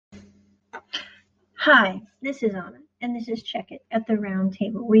Hi, this is Anna, and this is Check It at the Round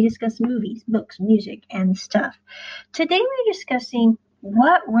Table. We discuss movies, books, music, and stuff. Today we're discussing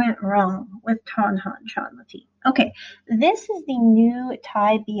what went wrong with Tanhan Chonlati. Okay, this is the new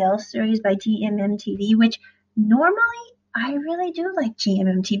Thai BL series by GMMTV, which normally I really do like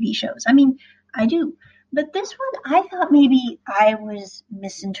GMMTV shows. I do. But this one, I thought maybe I was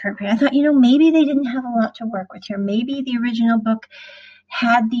misinterpreting. I thought, maybe they didn't have a lot to work with here. Maybe the original book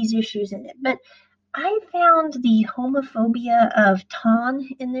had these issues in it. But I found the homophobia of Ton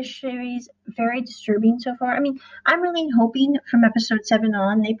in this series very disturbing so far. I'm really hoping from episode 7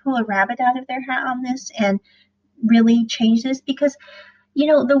 on they pull a rabbit out of their hat on this and really change this because,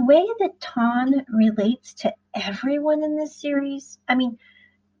 the way that Ton relates to everyone in this series,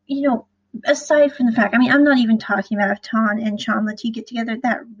 you know, aside from the fact, I'm not even talking about if Ton and Chanlati get together.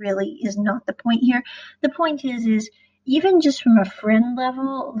 That really is not the point here. The point is even just from a friend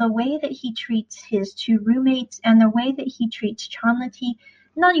level, the way that he treats his two roommates and the way that he treats Chanlati,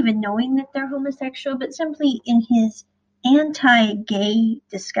 not even knowing that they're homosexual, but simply in his anti-gay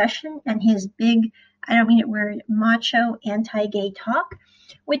discussion and his big, I don't mean it weird, macho anti-gay talk,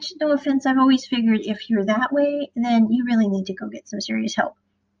 which, no offense, I've always figured if you're that way, then you really need to go get some serious help.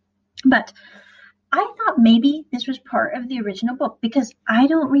 But I thought maybe this was part of the original book because I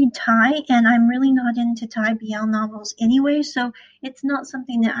don't read Thai and I'm really not into Thai BL novels anyway, so it's not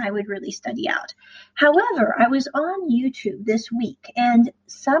something that I would really study out. However, I was on YouTube this week and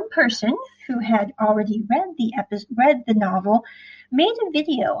some person who had already read the novel made a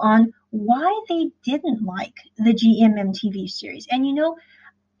video on why they didn't like the GMMTV series. And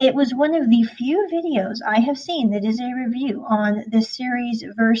it was one of the few videos I have seen that is a review on the series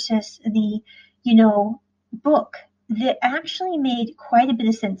versus the, book that actually made quite a bit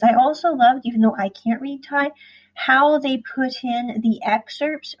of sense. I also loved, even though I can't read Thai, how they put in the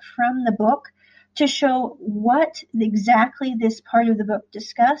excerpts from the book to show what exactly this part of the book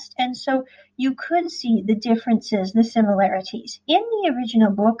discussed. And so you could see the differences, the similarities. In the original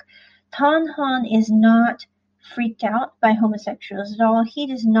book, Tan Han is not freaked out by homosexuals at all. He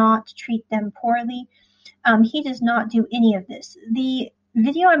does not treat them poorly. He does not do any of this. The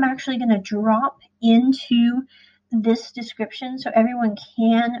video I'm actually going to drop into this description so everyone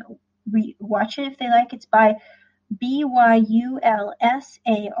can watch it if they like. It's by Byulsarang.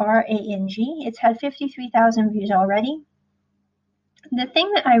 It's had 53,000 views already. The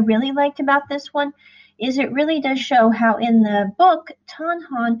thing that I really liked about this one is it really does show how in the book,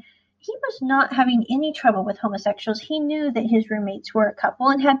 Tanhan, he was not having any trouble with homosexuals. He knew that his roommates were a couple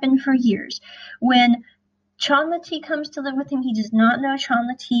and had been for years. When Chanlati comes to live with him, he does not know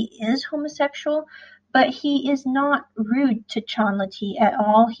Chanlati is homosexual, but he is not rude to Chanlati at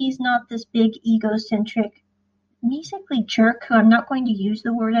all. He's not this big egocentric, basically jerk who I'm not going to use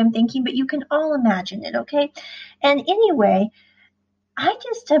the word I'm thinking, but you can all imagine it, okay? And anyway, I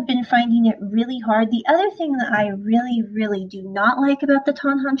just have been finding it really hard. The other thing that I really, really do not like about the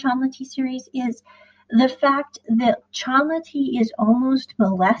Tanhan Chanlati series is the fact that Chanlati is almost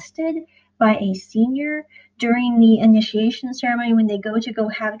molested by a senior during the initiation ceremony when they go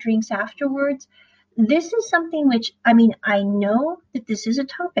have drinks afterwards. This is something which, I know that this is a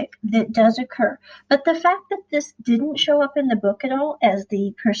topic that does occur, but the fact that this didn't show up in the book at all, as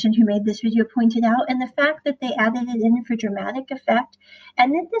the person who made this video pointed out, and the fact that they added it in for dramatic effect,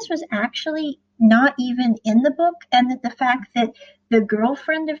 and that this was actually not even in the book, and that the fact that the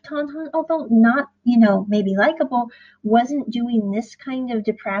girlfriend of Tanhan, although not, maybe likable, wasn't doing this kind of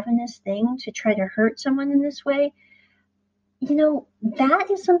depravitous thing to try to hurt someone in this way, that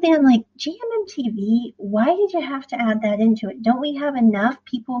is something I'm like, GMMTV, why did you have to add that into it? Don't we have enough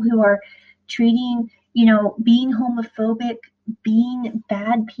people who are treating, being homophobic, being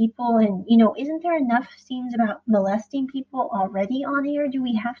bad people? And, isn't there enough scenes about molesting people already on here? Do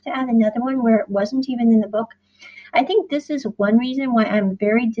we have to add another one where it wasn't even in the book? I think this is one reason why I'm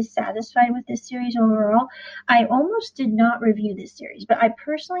very dissatisfied with this series overall. I almost did not review this series, but I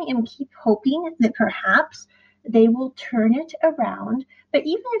personally keep hoping that perhaps they will turn it around. But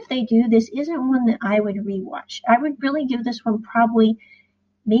even if they do, this isn't one that I would rewatch. I would really give this one probably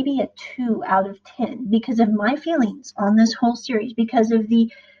maybe a 2 out of 10 because of my feelings on this whole series, because of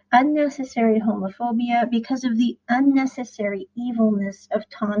the unnecessary homophobia, because of the unnecessary evilness of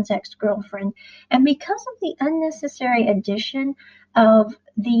Tan's ex-girlfriend, and because of the unnecessary addition of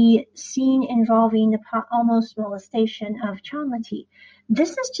the scene involving the almost molestation of Chanlati.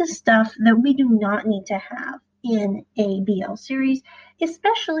 This is just stuff that we do not need to have in a BL series,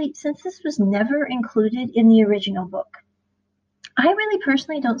 especially since this was never included in the original book. I really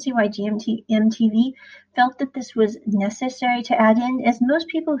personally don't see why GMMTV felt that this was necessary to add in, as most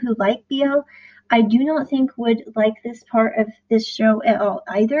people who like BL, I do not think would like this part of this show at all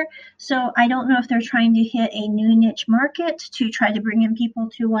either. So I don't know if they're trying to hit a new niche market to try to bring in people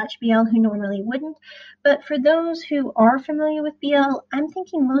to watch BL who normally wouldn't. But for those who are familiar with BL, I'm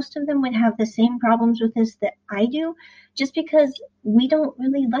thinking most of them would have the same problems with this that I do, just because we don't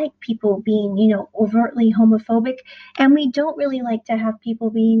really like people being, overtly homophobic, and we don't really like to have people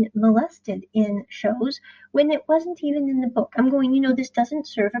being molested in shows when it wasn't even in the book. I'm going, this doesn't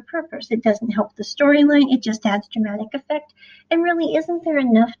serve a purpose. It doesn't help the storyline. It just adds dramatic effect. And really, isn't there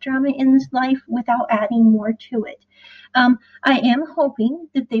enough drama in this life without adding more to it? I am hoping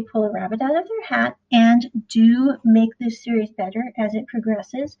that they pull a rabbit out of their hat and do make this series better as it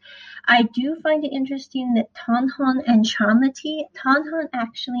progresses. I do find it interesting that Tanhan and Chanlati, Tanhan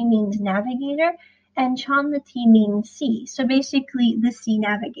actually means navigator, and Chanlati means sea. So basically, the sea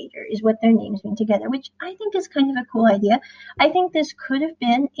navigator is what their names mean together, which I think is kind of a cool idea. I think this could have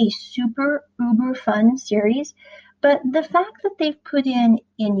been a super uber fun series, but the fact that they've put in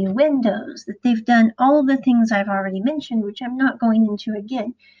innuendos, that they've done all the things I've already mentioned, which I'm not going into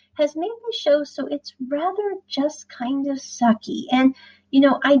again, has made the show so it's rather just kind of sucky. And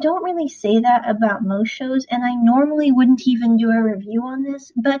I don't really say that about most shows, and I normally wouldn't even do a review on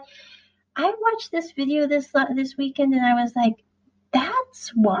this, but I watched this video this weekend, and I was like,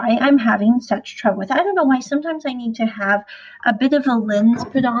 that's why I'm having such trouble with it. I don't know why. Sometimes I need to have a bit of a lens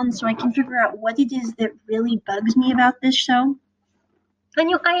put on so I can figure out what it is that really bugs me about this show.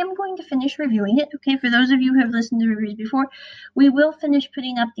 And I am going to finish reviewing it. Okay, for those of you who have listened to reviews before, we will finish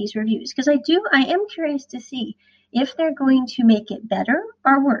putting up these reviews, because I am curious to see if they're going to make it better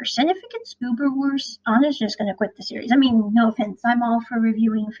or worse. And if it gets uber worse, Anna's just going to quit the series. I mean, no offense, I'm all for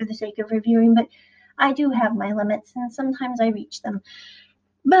reviewing for the sake of reviewing, but I do have my limits, and sometimes I reach them.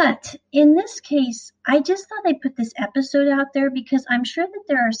 But in this case, I just thought I'd put this episode out there because I'm sure that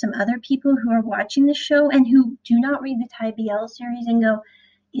there are some other people who are watching the show and who do not read the Thai BL series and go,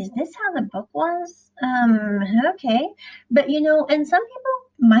 is this how the book was? Okay. But, and some people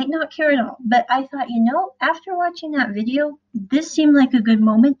might not care at all. But I thought, after watching that video, this seemed like a good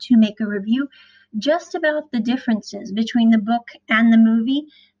moment to make a review just about the differences between the book and the movie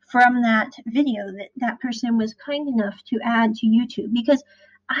from that video that person was kind enough to add to YouTube, because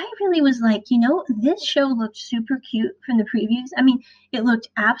I really was like, this show looked super cute from the previews. I mean, it looked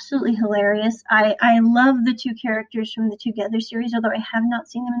absolutely hilarious. I love the two characters from the Together series, although I have not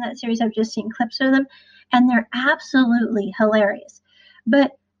seen them in that series. I've just seen clips of them, and they're absolutely hilarious.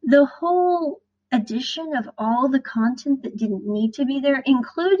 But the whole addition of all the content that didn't need to be there,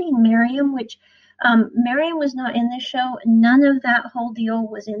 including Miriam, which Miriam was not in this show. None of that whole deal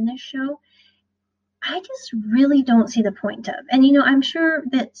was in this show. I just really don't see the point of. And, I'm sure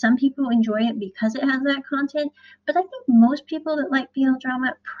that some people enjoy it because it has that content, but I think most people that like BL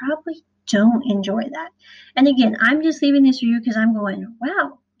drama probably don't enjoy that. And again, I'm just leaving this review because I'm going,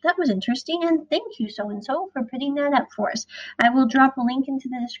 wow, that was interesting, and thank you so-and-so for putting that up for us. I will drop a link into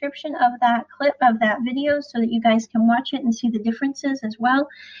the description of that clip of that video so that you guys can watch it and see the differences as well.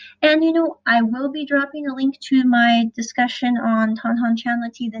 And, I will be dropping a link to my discussion on Tanhan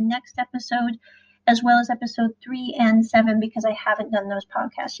Chanlati, the next episode, as well as episode 3 and 7, because I haven't done those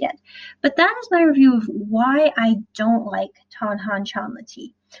podcasts yet. But that is my review of why I don't like Tanhan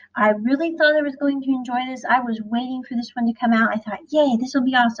Chanlati. I really thought I was going to enjoy this. I was waiting for this one to come out. I thought, yay, this will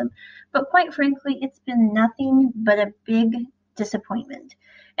be awesome. But quite frankly, it's been nothing but a big disappointment.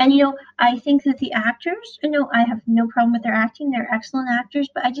 And, I think that the actors, I have no problem with their acting. They're excellent actors,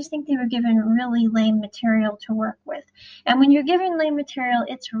 but I just think they were given really lame material to work with. And when you're given lame material,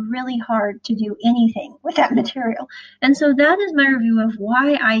 it's really hard to do anything with that material. And so that is my review of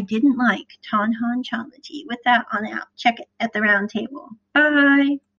why I didn't like Tanhan Chanlati. With that, on out. Check it at the round table. Bye.